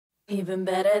Even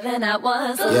better than I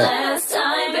was the last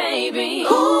time, baby.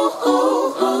 Ooh,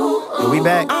 ooh, ooh, ooh. We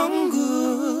back. I'm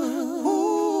good.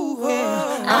 Ooh,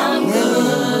 yeah. I'm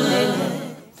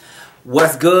good.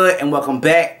 What's good and welcome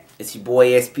back. It's your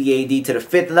boy S.P.A.D. to the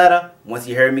fifth letter. Once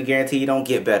you heard me, guarantee you don't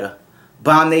get better.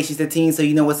 Bomb Nation's the team, so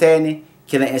you know what's happening.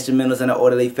 Killing instrumentals in an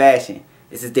orderly fashion.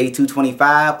 This is day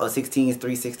 225 of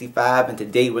Sixteens365, and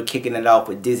today we're kicking it off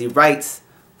with Dizzy Wright's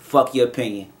Fuck Your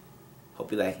Opinion.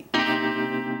 Hope you like it.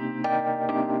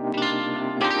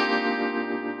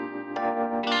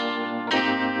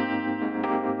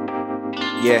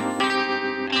 Yeah.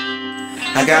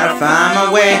 I gotta find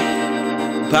my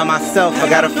way. By myself, I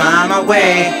gotta find my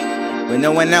way. With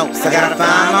no one else, I gotta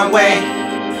find my way.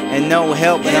 And no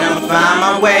help, and I'ma find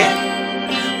my way.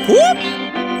 Whoop!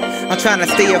 I'm trying to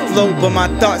stay afloat, but my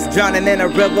thoughts drowning in a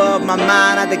river of my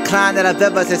mind. I decline that I've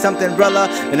ever said something realer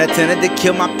than attempted to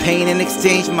kill my pain in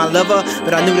exchange for my lover.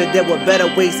 But I knew that there were better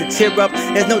ways to cheer up.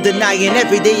 There's no denying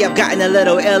every day I've gotten a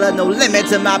little iller. No limit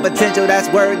to my potential,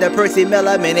 that's word to Percy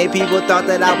Miller. Many people thought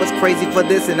that I was crazy for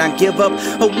this and I give up.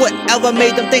 Or whatever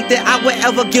made them think that I would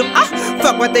ever give up.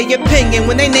 Fuck what their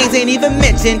opinion when their names ain't even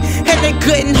mentioned. And they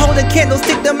couldn't hold a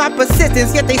candlestick to my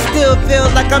persistence. Yet they still feel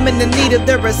like I'm in the need of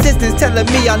their assistance, telling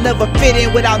me I'll never fit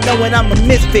in without knowing I'm a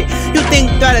misfit. You think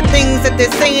by the things that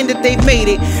they're saying that they've made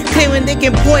it, claiming they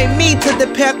can point me to the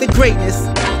path to greatness.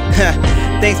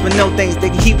 Thanks but no thanks,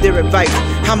 they can keep their advice.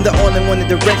 I'm the only one that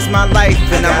directs my life,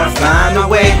 and I'ma find a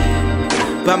way.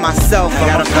 By myself, I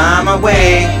gotta find my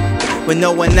way. With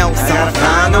no one else, I gotta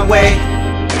find my way.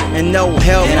 And no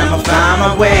help, and I'ma find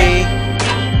my way.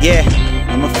 Yeah,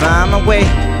 I'ma find my way.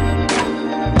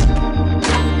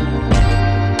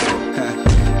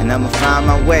 And I'ma find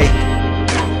my way.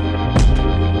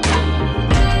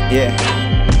 Yeah.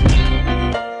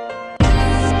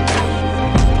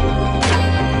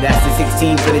 That's the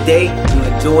 16 for the day. If you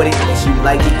enjoyed it, make sure you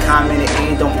like it, comment it,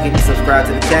 and don't forget to subscribe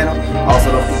to the channel.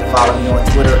 Also, don't forget to follow me on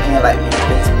Twitter and like me on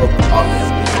Facebook. All the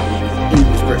information in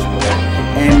the description below.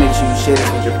 And make sure you share this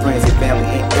with your friends and family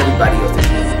and everybody else that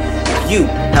you know. If you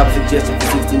have a suggestion for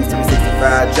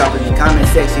Sixteens365, drop it in the comment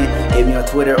section, hit me on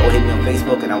Twitter or hit me on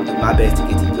Facebook, and I will do my best to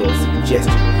get to your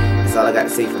suggestion. That's all I got to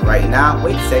say for right now.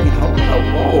 Wait a second, hold up.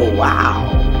 Whoa,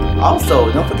 wow. Also,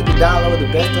 don't forget to download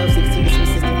the best of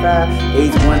Sixteens365,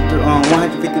 age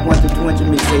 151 through 200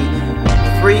 mixtape,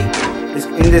 free.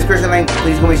 In the description link,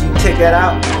 please go make sure you check that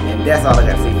out. And that's all I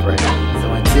got to say for right now.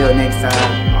 So until next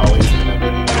time, always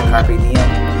remember, Carpe Diem,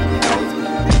 and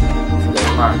always be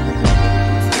smart.